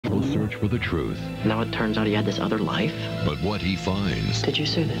search for the truth. Now it turns out he had this other life. But what he finds... Did you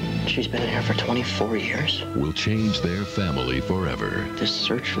say that she's been in here for 24 years? ...will change their family forever. This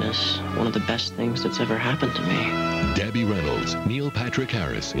searching is one of the best things that's ever happened to me. Debbie Reynolds, Neil Patrick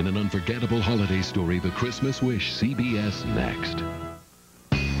Harris in an unforgettable holiday story, The Christmas Wish, CBS next.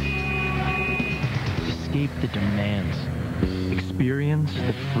 Escape the demands. Experience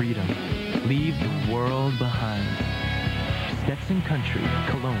the freedom. Leave the world behind. Stetson Country,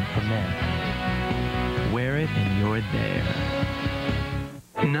 cologne for men. Wear it and you're there.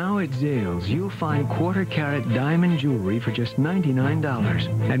 Now at Zales, you'll find quarter-carat diamond jewelry for just $99.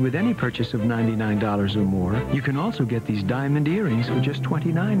 And with any purchase of $99 or more, you can also get these diamond earrings for just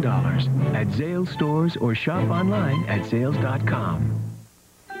 $29 at Zales stores or shop online at zales.com.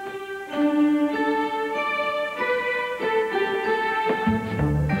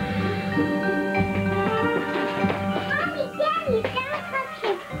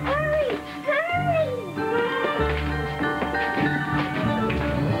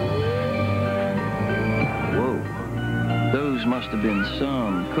 Must have been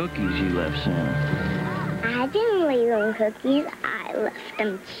some cookies you left Santa. I didn't leave them cookies. I left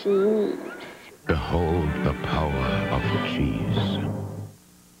them cheese. Behold the power of the cheese.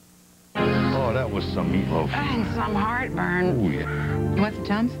 Oh, that was some meatloaf. And some heartburn. Oh, yeah. You want some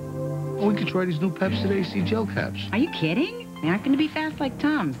Tums? Oh, we could try these new Pepsid AC gel caps. Are you kidding? They aren't going to be fast like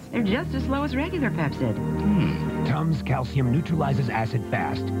Tums. They're just as slow as regular Pepsid. Tums calcium neutralizes acid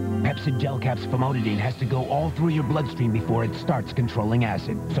fast. Pepsid gel caps famotidine has to go all through your bloodstream before it starts controlling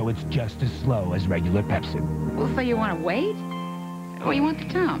acid, so it's just as slow as regular Pepsid. Well, so you want to wait? Or you want the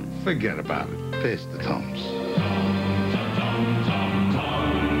Tums? Forget about it. There's the Tums.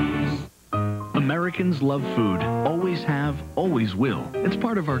 Americans love food. Always have, always will. It's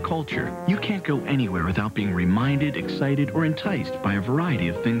part of our culture. You can't go anywhere without being reminded, excited, or enticed by a variety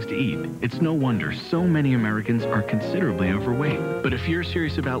of things to eat. It's no wonder so many Americans are considerably overweight. But if you're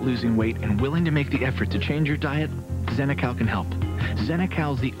serious about losing weight and willing to make the effort to change your diet, Xenical can help.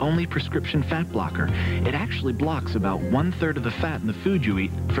 Xenical is the only prescription fat blocker. It actually blocks about 1/3 of the fat in the food you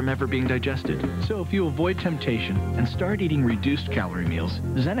eat from ever being digested. So if you avoid temptation and start eating reduced calorie meals,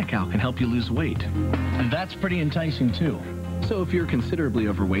 Xenical can help you lose weight. And that's pretty enticing too. So if you're considerably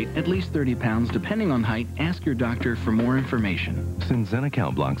overweight, at least 30 pounds, depending on height, ask your doctor for more information. Since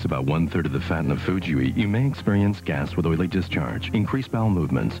Xenical blocks about 1/3 of the fat in the food you eat, you may experience gas with oily discharge, increased bowel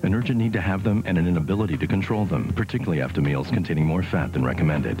movements, an urgent need to have them, and an inability to control them, particularly after meals containing more fat than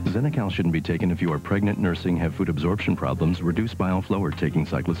recommended. Xenical shouldn't be taken if you are pregnant, nursing, have food absorption problems, reduced bile flow, or taking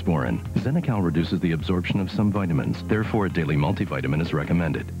cyclosporin. Xenical reduces the absorption of some vitamins. Therefore, a daily multivitamin is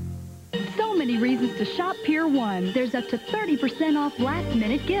recommended. So many reasons to shop Pier 1. There's up to 30% off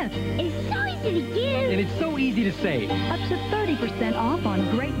last-minute gifts. It's so easy to give. And it's so easy to save. Up to 30% off on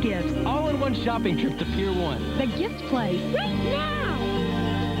great gifts. All in one shopping trip to Pier 1. The gift place. Right now.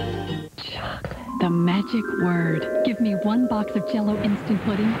 Chocolate. The magic word. Give me 1 box of Jell-O instant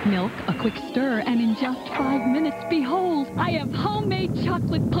pudding, milk, a quick stir, and in just 5 minutes, behold, I have homemade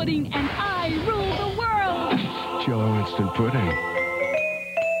chocolate pudding, and I rule the world. Jell-O instant pudding.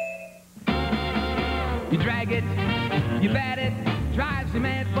 You drag it, you bat it, drives you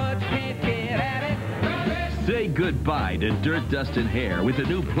mad, but you can't get at it. Say goodbye to dirt, dust, and hair with the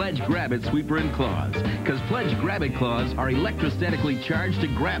new Pledge Grab It Sweeper and Claus. Because Pledge Grab It Claws are electrostatically charged to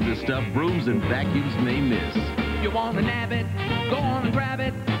grab the stuff brooms and vacuums may miss. You want to nab it, go on and grab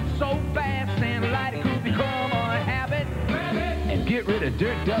it, so fast and light it could become a habit. And get rid of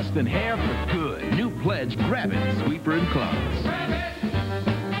dirt, dust, and hair for good. New Pledge Grab It Sweeper and Claus.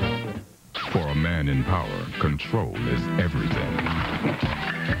 For a man in power, control is everything.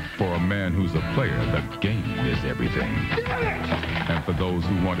 For a man who's a player, the game is everything. And for those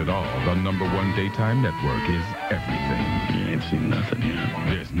who want it all, the #1 daytime network is everything. You ain't seen nothing yet.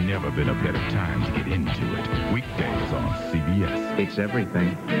 There's never been a better time to get into it. Weekdays on CBS. It's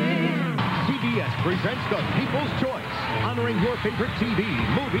everything. CBS presents The People's Choice, honoring your favorite TV,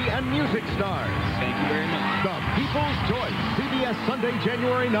 movie, and music stars. Thank you very much. The People's Choice, CBS Sunday,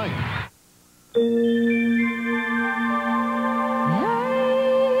 January 9th. The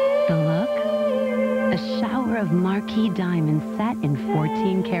look? A shower of marquee diamonds set in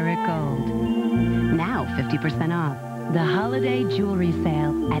 14-karat gold. Now 50% off. The holiday jewelry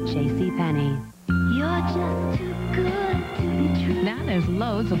sale at JCPenney. You're just too good to be true. Now there's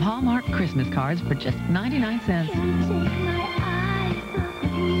loads of Hallmark Christmas cards for just 99 cents. Can't take my eyes off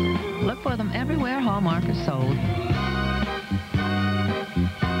of you. Look for them everywhere Hallmark is sold.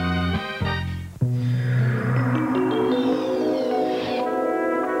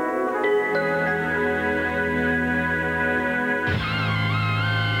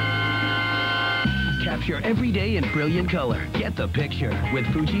 Capture every day in brilliant color. Get the picture with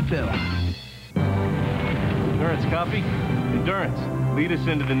Fujifilm. Endurance, copy? Endurance, lead us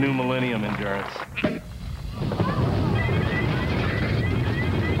into the new Millennium, Endurance.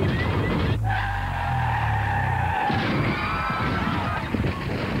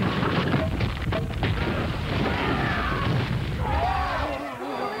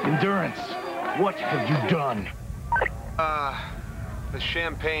 Endurance, what have you done? The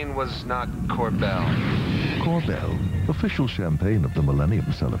champagne was not Korbel. Korbel, official champagne of the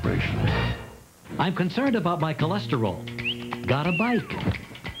Millennium celebration. I'm concerned about my cholesterol. Got a bike.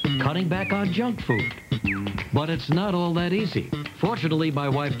 Cutting back on junk food. But it's not all that easy. Fortunately, my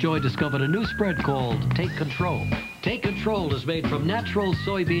wife Joy discovered a new spread called Take Control. Take Control is made from natural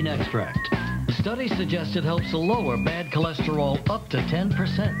soybean extract. Studies suggest it helps to lower bad cholesterol up to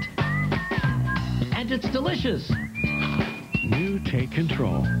 10%. And it's delicious. New Take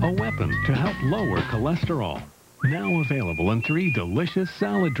Control, a weapon to help lower cholesterol. Now available in 3 delicious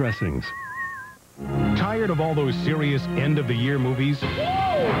salad dressings. Tired of all those serious end-of-the-year movies?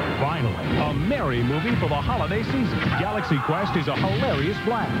 Finally, a merry movie for the holiday season. Galaxy Quest is a hilarious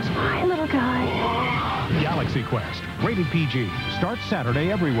blast. Hi, little guy. Galaxy Quest, rated PG, starts Saturday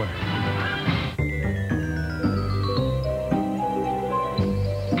everywhere.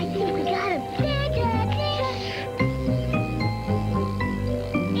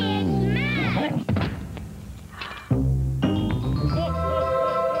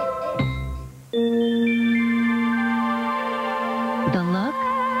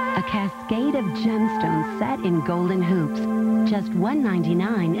 Gemstones set in golden hoops. Just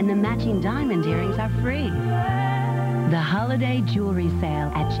 $1.99 and the matching diamond earrings are free. The holiday jewelry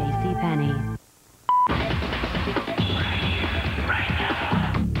sale at JCPenney.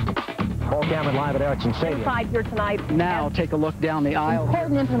 Paul Cameron live at Erickson Stadium. Inside here tonight. Now take a look down the aisle.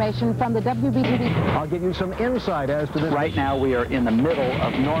 Important information from the WBTV. I'll give you some insight as to this. Right now we are in the middle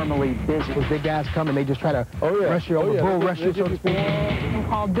of normally busy. When big guys come and they just try to rush you over, bull rush you, so to speak.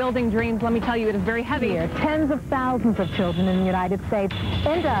 Called Building Dreams. Let me tell you, it is very heavy here. Tens of thousands of children in the United States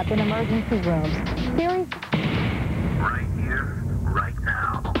end up in emergency rooms. Series right here, right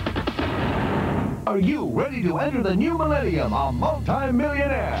now. Are you ready to enter the new Millennium, a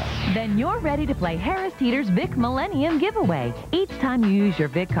multi-millionaire? Then you're ready to play Harris Teeter's Vic Millennium giveaway. Each time you use your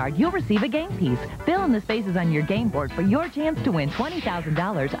Vic card, you'll receive a game piece. Fill in the spaces on your game board for your chance to win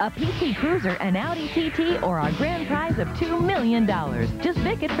 $20,000, a PT Cruiser, an Audi TT, or our grand prize of $2 million. Just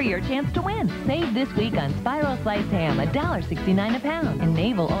Vic it for your chance to win. Save this week on Spiral Sliced Ham, $1.69 a pound, and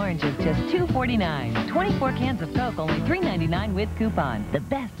Navel Oranges, just $2.49. 24 cans of Coke, only $3.99 with coupon. The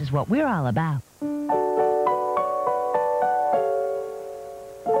best is what we're all about.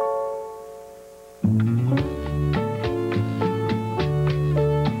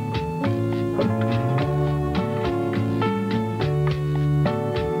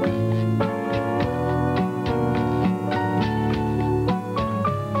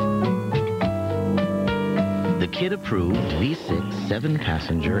 Kid-approved V6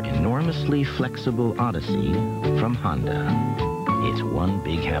 7-passenger enormously flexible Odyssey from Honda. It's one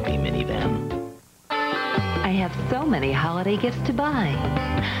big happy minivan. I have so many holiday gifts to buy.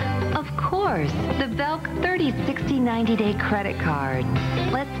 Of course, the Belk 30, 60, 90-day credit card.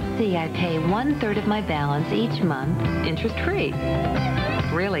 Let's see, I pay 1/3 of my balance each month, interest-free.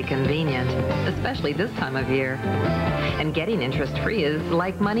 Really convenient, especially this time of year. And getting interest-free is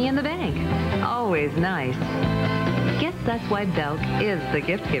like money in the bank. Always nice. Guess that's why Belk is the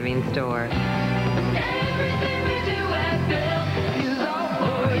gift-giving store. Everything we do at Belk is all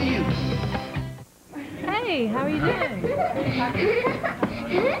for you. Hey, how are you doing?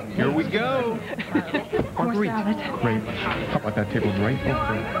 Here we go. Marguerite. Great. How about that table right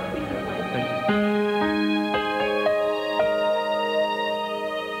over there?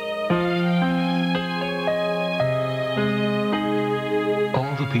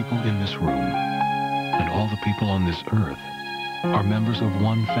 All the people in this room and all the people on this earth are members of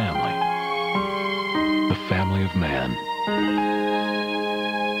one family, the family of man.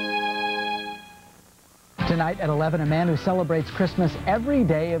 Tonight at 11, a man who celebrates Christmas every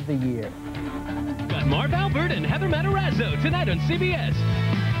day of the year. Got Marv Albert and Heather Matarazzo tonight on CBS.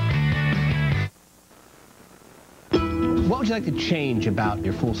 What would you like to change about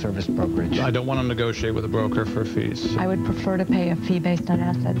your full-service brokerage? I don't want to negotiate with a broker for fees. I would prefer to pay a fee based on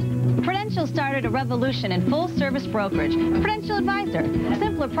assets. Prudential started a revolution in full-service brokerage. Prudential Advisor.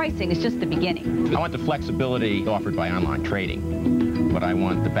 Simpler pricing is just the beginning. I want the flexibility offered by online trading, but I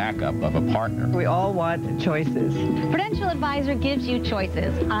want the backup of a partner. We all want choices. Prudential Advisor gives you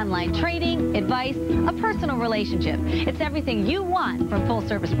choices. Online trading, advice, a personal relationship. It's everything you want from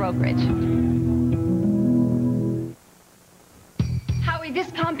full-service brokerage.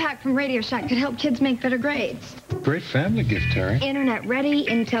 compact from RadioShack could help kids make better grades. Great family gift, Terry. Internet-ready,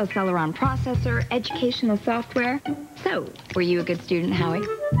 Intel Celeron processor, educational software. So, were you a good student, Howie?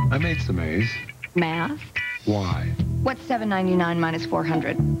 I made some A's. Math? Why? What's $7.99 minus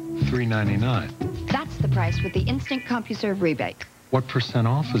 $400? $3.99. That's the price with the Instant CompuServe rebate. What %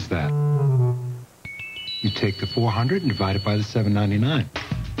 off is that? You take the $400 and divide it by the $7.99.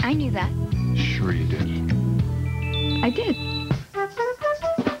 I knew that. Sure you did. I did.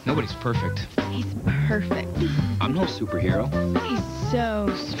 Nobody's perfect. He's perfect. I'm no superhero. He's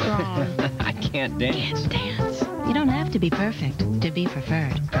so strong. I can't dance. Dance. You don't have to be perfect to be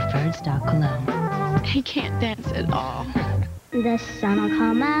preferred. Preferred stock cologne. He can't dance at all. The sun will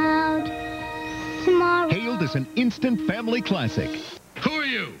come out tomorrow. Hailed as an instant family classic. Who are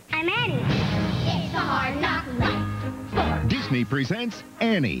you? I'm Annie. It's a hard knock life. Disney presents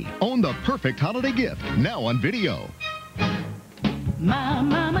Annie. Own the perfect holiday gift. Now on video. My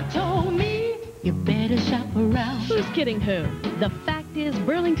mama told me you better shop around. Who's kidding who? The fact is,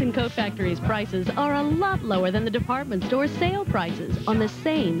 Burlington Coat Factory's prices are a lot lower than the department store sale prices on the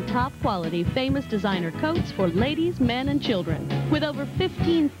same top-quality, famous designer coats for ladies, men, and children. With over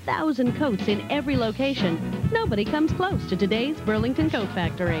 15,000 coats in every location, nobody comes close to today's Burlington Coat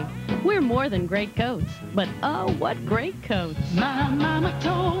Factory. We're more than great coats, but oh, what great coats. My mama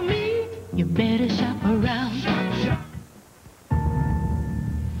told me you better shop around. Shop.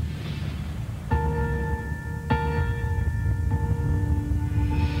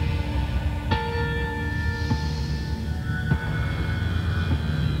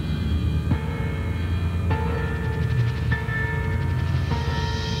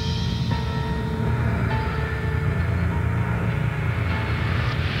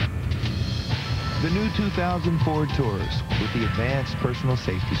 The new 2004 Taurus with the advanced personal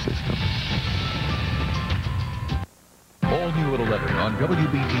safety system. All new at 11 on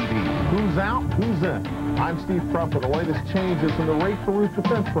WBTV. Who's out? Who's in? I'm Steve Krupp with the latest changes in the Rate for Roots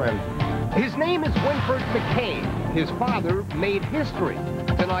defense strategy. His name is Winford McCain. His father made history.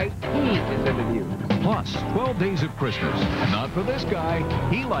 Tonight, he is in the news. Plus, 12 days of Christmas. Not for this guy.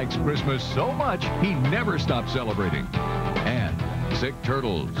 He likes Christmas so much, he never stops celebrating. And sick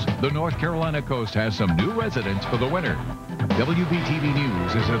turtles. The North Carolina coast has some new residents for the winter. WBTV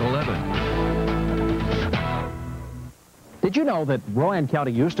News is at 11. Did you know that Rowan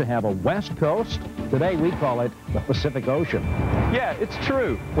County used to have a west coast? Today we call it the Pacific Ocean. Yeah, it's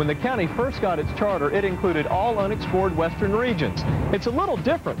true. When the county first got its charter, it included all unexplored western regions. It's a little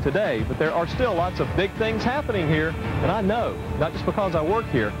different today, but there are still lots of big things happening here. And I know, not just because I work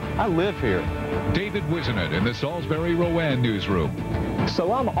here, I live here. David Whisenant in the Salisbury Rowan Newsroom.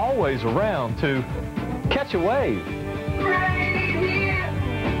 So I'm always around to catch a wave. Right here,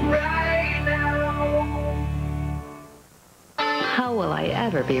 right now. How will I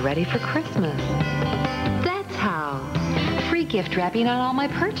ever be ready for Christmas? That's how. Free gift wrapping on all my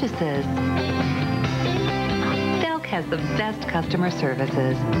purchases. Belk has the best customer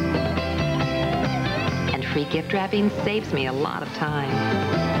services. And free gift wrapping saves me a lot of time.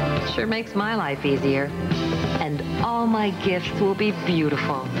 Sure makes my life easier. And all my gifts will be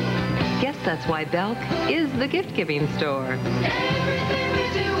beautiful. Guess that's why Belk is the gift-giving store. Everything we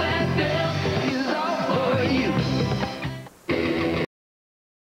do at Belk is all for you.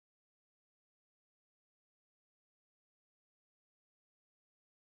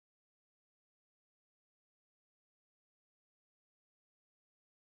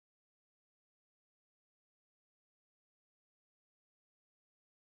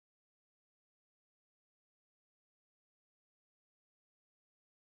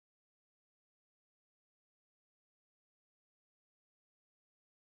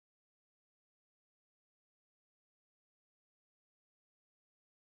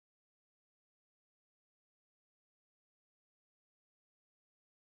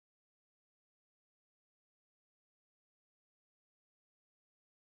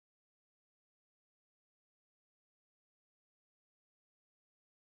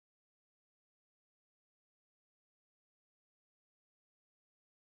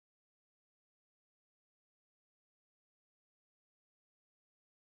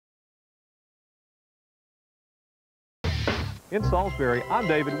 In Salisbury, I'm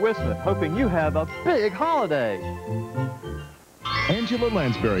David Whisenant, hoping you have a big holiday. Angela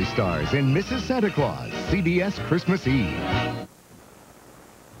Lansbury stars in Mrs. Santa Claus, CBS Christmas Eve.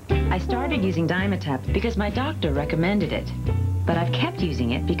 I started using Dimetapp because my doctor recommended it. But I've kept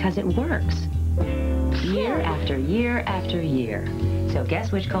using it because it works. Year after year after year. So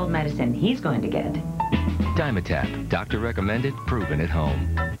guess which cold medicine he's going to get? Dimetapp. Doctor recommended, proven at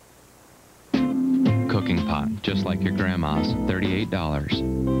home. cooking pot, just like your grandma's,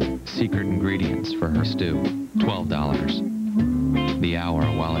 $38. Secret ingredients for her stew, $12. The hour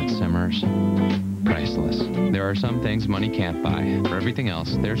while it simmers, priceless. There are some things money can't buy. For everything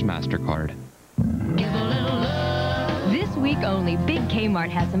else, there's MasterCard. This week only, Big Kmart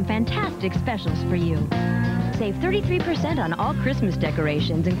has some fantastic specials for you. Save 33% on all Christmas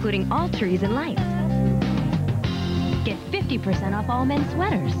decorations, including all trees and lights. Get 50% off all men's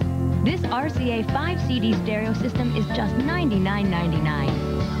sweaters. This RCA 5 CD stereo system is just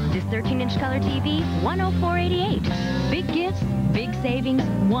 $99.99. This 13-inch color TV, $104.88. Big gifts, big savings,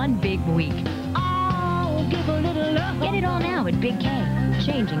 one big week. Oh, give a little love. Get it all now at Big K.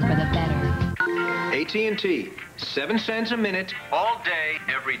 Changing for the better. AT&T, 7 cents a minute, all day,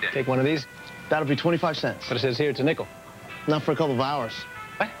 every day. Take one of these. That'll be 25 cents. But it says here it's a nickel. Not for a couple of hours.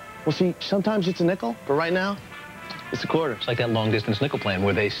 What? Well, see, sometimes it's a nickel, but right now, it's a quarter. It's like that long-distance nickel plan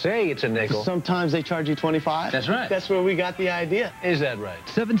where they say it's a nickel. Sometimes they charge you 25. That's right. That's where we got the idea. Is that right?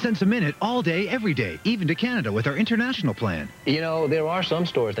 7 cents a minute, all day, every day, even to Canada with our international plan. You know, there are some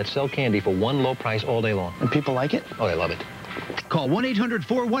stores that sell candy for one low price all day long. And people like it? Oh, they love it. Call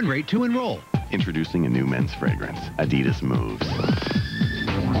 1-800-41-RATE to enroll. Introducing a new men's fragrance, Adidas Moves.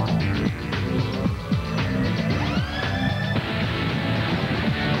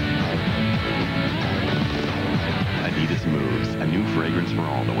 Adidas Moves, a new fragrance for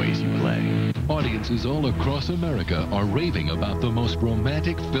all the ways you play. Audiences all across America are raving about the most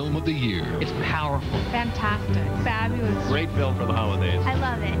romantic film of the year. It's powerful. Fantastic. Fabulous. Great film for the holidays. I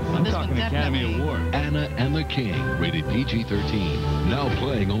love it. I'm talking Academy Award. Anna and the King, rated PG-13. Now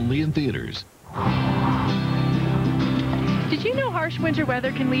playing only in theaters. Did you know harsh winter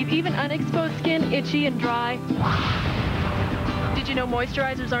weather can leave even unexposed skin itchy and dry? Did you know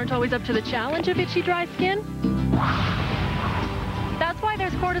moisturizers aren't always up to the challenge of itchy, dry skin? That's why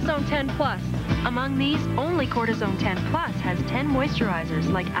there's Cortisone 10 Plus. Among these, only Cortisone 10 Plus has 10 moisturizers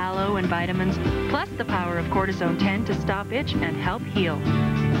like aloe and vitamins, plus the power of Cortisone 10 to stop itch and help heal.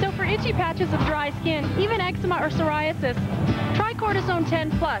 So for itchy patches of dry skin, even eczema or psoriasis, try Cortisone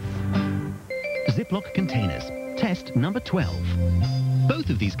 10 Plus. Ziploc containers. Test number 12. Both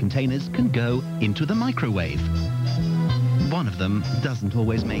of these containers can go into the microwave. One of them doesn't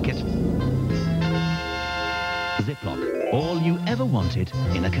always make it. Ziploc. All you ever wanted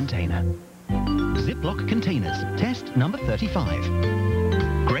in a container. Ziploc containers. Test number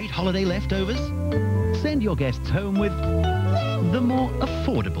 35. Great holiday leftovers? Send your guests home with the more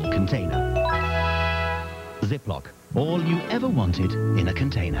affordable container. Ziploc. All you ever wanted in a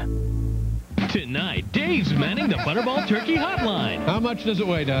container. Tonight, Dave's manning the Butterball Turkey Hotline. How much does it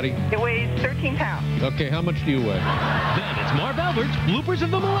weigh, Daddy? It weighs 13 pounds. Okay, how much do you weigh? Then it's Marv Albert's Bloopers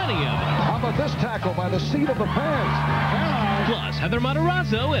of the Millennium. How about this tackle by the seat of the pants? Plus, Heather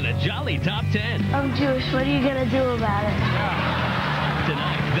Matarazzo and a jolly top 10. I'm Jewish. What are you going to do about it?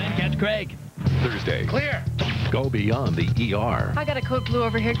 Tonight, then catch Craig. Thursday. Clear. Go beyond the ER. I got a Coke Blue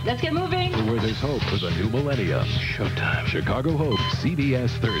over here. Let's get moving. Where there's hope for the new millennium. Showtime. Chicago Hope,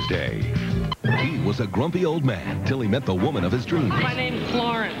 CBS Thursday. He was a grumpy old man till he met the woman of his dreams. My name's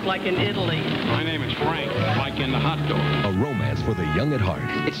Florence, like in Italy. My name is Frank, like in the hot dog. A romance for the young at heart.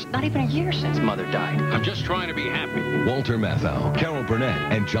 It's not even a year since Mother died. I'm just trying to be happy. Walter Matthau, Carol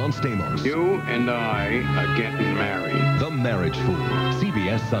Burnett, and John Stamos. You and I are getting married. The Marriage Fool,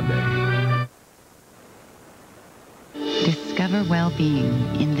 CBS Sunday. Discover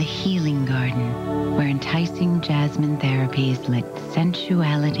well-being in the Healing Garden, where enticing jasmine therapies let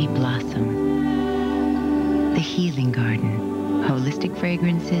sensuality blossom. The Healing Garden, holistic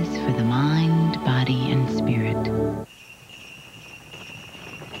fragrances for the mind, body, and spirit.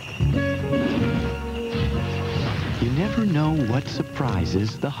 You never know what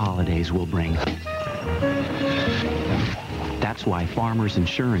surprises the holidays will bring. That's why Farmers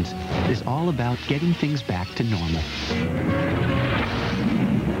Insurance is all about getting things back to normal.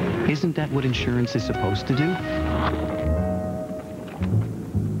 Isn't that what insurance is supposed to do?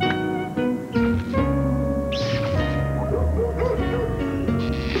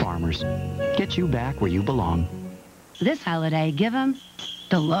 Farmers, get you back where you belong. This holiday, give them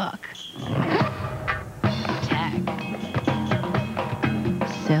the look. Tech.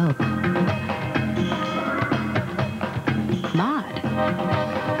 Silk. Mod.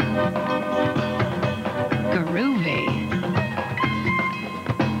 Groovy.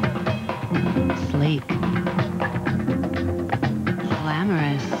 Sleek.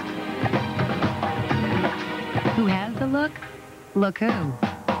 Glamorous. Who has the look? Look who?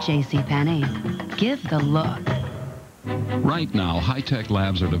 JCPenney. Give the look. Right now, high-tech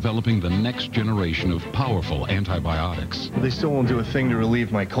labs are developing the next generation of powerful antibiotics. They still won't do a thing to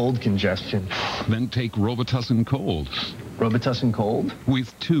relieve my cold congestion. Then take Robitussin Cold. Robitussin Cold?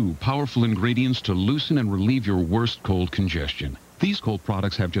 With 2 powerful ingredients to loosen and relieve your worst cold congestion. These cold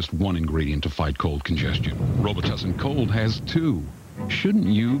products have just 1 ingredient to fight cold congestion. Robitussin Cold has 2. Shouldn't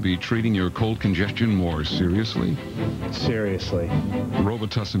you be treating your cold congestion more seriously? Seriously.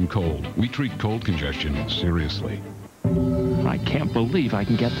 Robitussin Cold. We treat cold congestion seriously. I can't believe I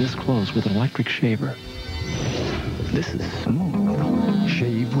can get this close with an electric shaver. This is smooth.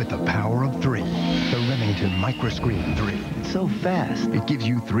 Shave with the power of 3. The Remington Microscreen 3. It's so fast. It gives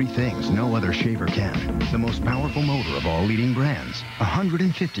you 3 things no other shaver can. The most powerful motor of all leading brands.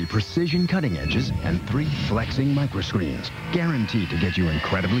 150 precision cutting edges and 3 flexing microscreens. Guaranteed to get you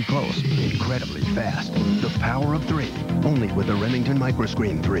incredibly close, incredibly fast. The power of 3. Only with the Remington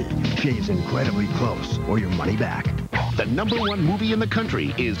Microscreen 3. Shaves incredibly close or your money back. The #1 movie in the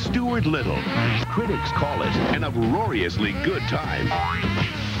country is Stuart Little. Critics call it an uproariously good time.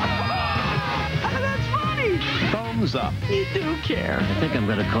 That's funny! Thumbs up. You do care. I think I'm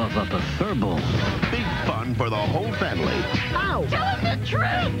gonna cough up a furball. Big fun for the whole family. Ow! Tell him the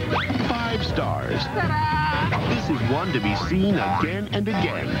truth! 5 stars. Ta-da! This is one to be seen again and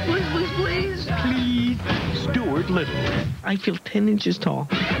again. Please, please, please. Please. Stuart Little. I feel 10 inches tall.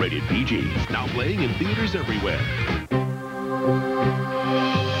 Rated PG. Now playing in theaters everywhere.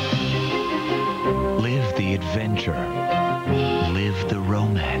 Live the adventure. Live the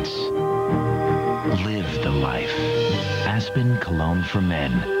romance. Live the life. Aspen Cologne for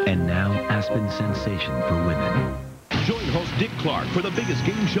men. And now Aspen Sensation for women. Join host Dick Clark for the biggest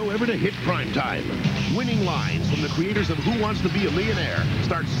game show ever to hit primetime. Winning Lines from the creators of Who Wants to Be a Millionaire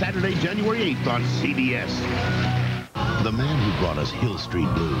starts Saturday, January 8th on CBS. The man who brought us Hill Street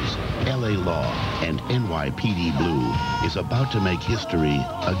Blues, L.A. Law, and NYPD Blue is about to make history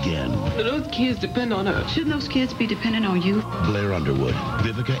again. Those kids depend on us. Shouldn't those kids be dependent on you? Blair Underwood,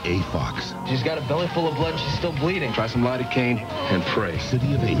 Vivica A. Fox. She's got a belly full of blood. She's still bleeding. Try some lidocaine and pray.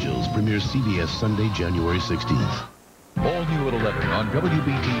 City of Angels premieres CBS Sunday, January 16th. All new at 11 on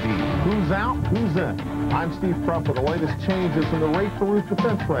WBTV. Who's out? Who's in? I'm Steve Crump with the latest changes in the rate for roof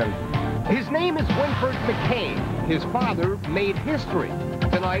defense strategy. His name is Winford McCain. His father made history.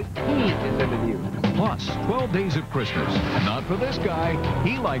 Tonight, he is in the news. Plus, 12 days of Christmas. Not for this guy.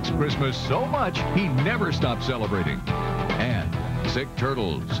 He likes Christmas so much, he never stops celebrating. And sick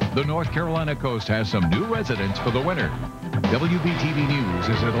turtles. The North Carolina coast has some new residents for the winter. WBTV News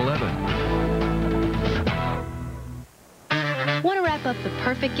is at 11. Want to wrap up the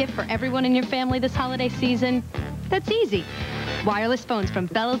perfect gift for everyone in your family this holiday season? That's easy. Wireless phones from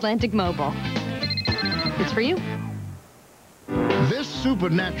Bell Atlantic Mobile. It's for you. This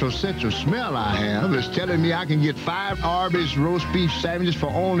supernatural sense of smell I have is telling me I can get 5 Arby's roast beef sandwiches for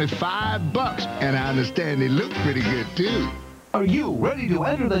only $5. And I understand they look pretty good, too. Are you ready to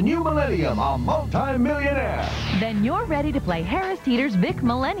enter the new Millennium, a multi-millionaire? Then you're ready to play Harris Teeter's Vic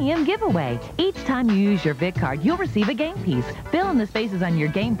Millennium giveaway. Each time you use your Vic card, you'll receive a game piece. Fill in the spaces on your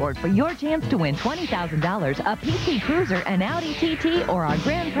game board for your chance to win $20,000, a PC Cruiser, an Audi TT, or our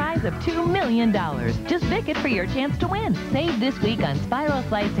grand prize of $2 million. Just Vic it for your chance to win. Save this week on Spiral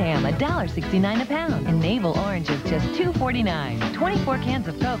Sliced Ham, $1.69 a pound, and Navel Oranges, just $2.49. 24 cans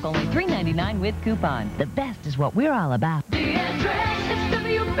of Coke, only $3.99 with coupon. The best is what we're all about. The address is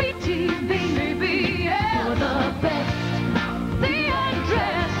WBTV, CBS. For the best. The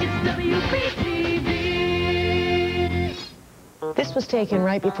address is WBTV. This was taken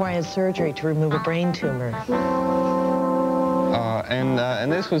right before I had surgery to remove a brain tumor.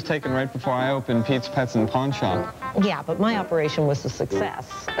 And this was taken right before I opened Pete's Pets and Pawn Shop. Yeah, but my operation was a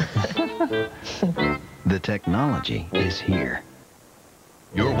success. The technology is here.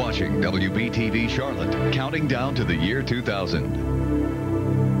 You're watching WBTV-Charlotte, counting down to the year 2000.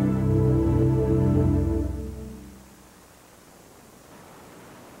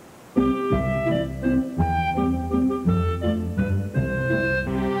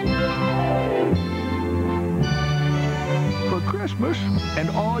 Christmas and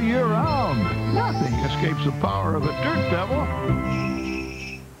all year round. Nothing escapes the power of a dirt devil.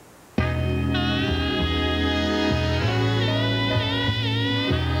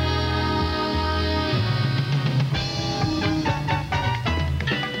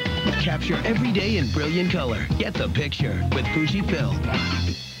 Capture every day in brilliant color. Get the picture with Fujifilm.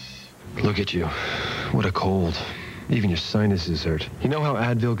 Look at you. What a cold. Even your sinuses hurt. You know how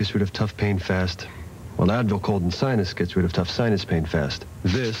Advil gets rid of tough pain fast? Well, Advil Cold and Sinus gets rid of tough sinus pain fast.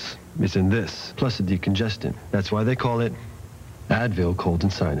 This is in this, plus a decongestant. That's why they call it Advil Cold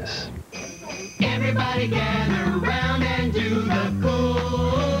and Sinus. Everybody gather around and do the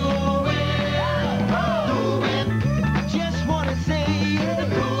Cool Whip. Cool Whip. Just wanna say,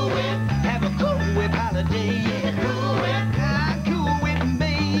 Cool Whip. Have a Cool Whip holiday. Cool Whip. Cool Whip,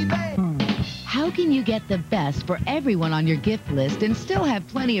 baby. How can you get the best for everyone on your gift list and still have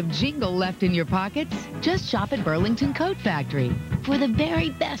plenty of jingle left in your pockets? Just shop at Burlington Coat Factory for the very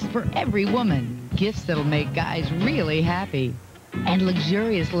best for every woman. Gifts that'll make guys really happy. And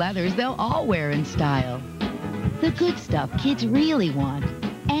luxurious leathers they'll all wear in style. The good stuff kids really want.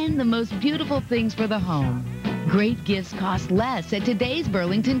 And the most beautiful things for the home. Great gifts cost less at today's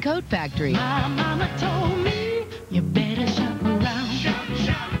Burlington Coat Factory. My mama told me you better shop around. Shop,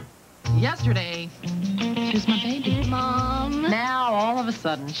 shop. Yesterday, she was my baby. Mom. Now, all of a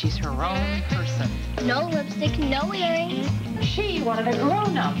sudden, she's her own person. No lipstick, no earrings. She wanted a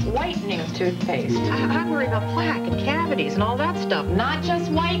grown-up whitening toothpaste. I worry about plaque and cavities and all that stuff, not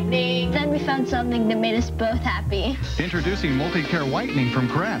just whitening. Then we found something that made us both happy. Introducing Multi-Care Whitening from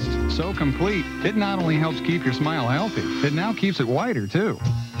Crest. So complete, it not only helps keep your smile healthy, it now keeps it whiter, too.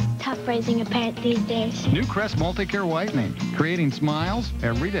 Tough raising a parent these days. New Crest Multi-Care Whitening, creating smiles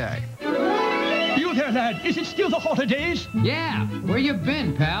every day. You there, lad. Is it still the holidays? Yeah. Where you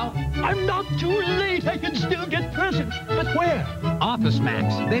been, pal? I'm not too late. I can still get presents. But where? Office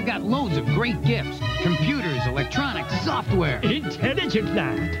Max. They've got loads of great gifts. Computers, electronics, software. Intelligent,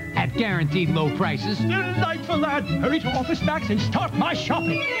 lad. At guaranteed low prices. Delightful, lad. Hurry to Office Max and start my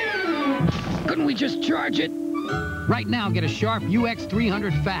shopping. Couldn't we just charge it? Right now, get a Sharp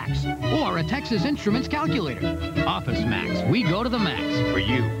UX300 fax or a Texas Instruments calculator. Office Max. We go to the max for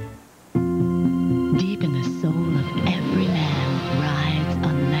you. Deep in the soul of every man rides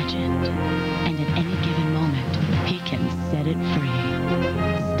a legend. And at any given moment, he can set it free.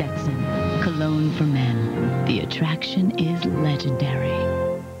 Stetson, cologne for men. The attraction is legendary.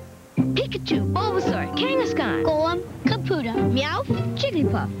 Pikachu, Bulbasaur, Kangaskhan, Golem, Caputa, Meowth,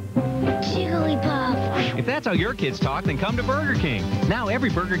 Jigglypuff. Jigglypuff. If that's how your kids talk, then come to Burger King. Now every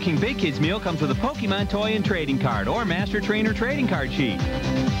Burger King Big Kids meal comes with a Pokemon toy and trading card or Master Trainer trading card sheet.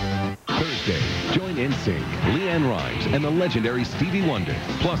 Thursday, join NSYNC, Leanne Rimes, and the legendary Stevie Wonder,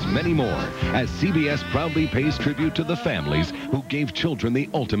 plus many more, as CBS proudly pays tribute to the families who gave children the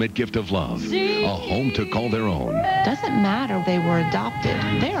ultimate gift of love, a home to call their own. Doesn't matter they were adopted.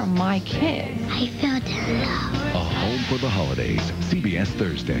 They are my kids. I felt love. A home for the holidays, CBS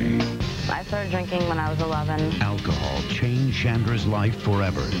Thursday. I started drinking when I was 11. Alcohol changed Chandra's life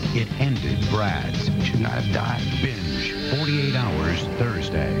forever. It ended Brad's. Should not have died. Binge, 48 hours,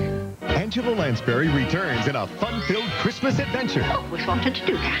 Thursday. Angela Lansbury returns in a fun-filled Christmas adventure. Always wanted to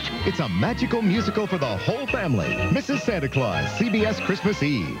do that. It's a magical musical for the whole family. Mrs. Santa Claus, CBS Christmas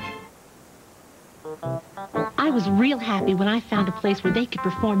Eve. I was real happy when I found a place where they could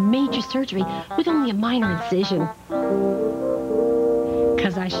perform major surgery with only a minor incision.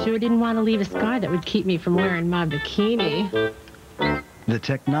 Because I sure didn't want to leave a scar that would keep me from wearing my bikini. The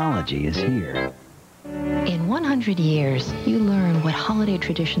technology is here. In 100 years, you learn what holiday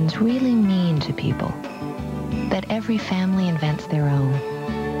traditions really mean to people. That every family invents their own.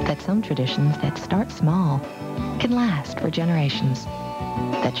 That some traditions that start small can last for generations.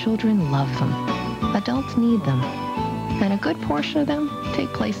 That children love them. Adults need them. And a good portion of them take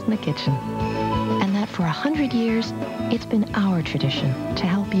place in the kitchen. And that for 100 years, it's been our tradition to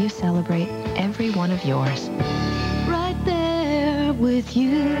help you celebrate every one of yours. Right there with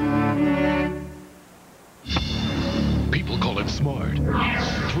you. People call it smart,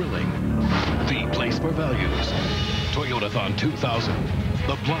 thrilling, the place for values. Toyotathon 2000,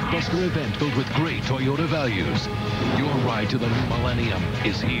 the blockbuster event filled with great Toyota values. Your ride to the new Millennium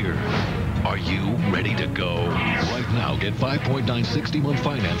is here. Are you ready to go? Right now, get 5.9 60-month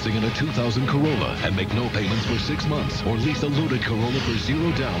financing in a 2000 Corolla and make no payments for 6 months, or lease a loaded Corolla for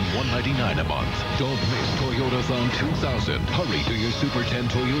 $0 down, $199 a month. Don't miss Toyotathon 2000. Hurry to your Super 10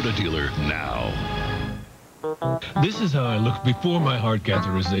 Toyota dealer now. This is how I look before my heart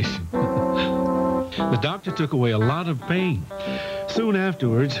catheterization. The doctor took away a lot of pain. Soon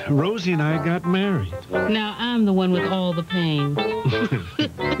afterwards, Rosie and I got married. Now I'm the one with all the pain.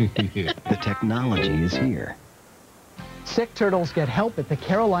 The technology is here. Sick turtles get help at the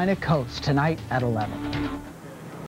Carolina coast tonight at 11.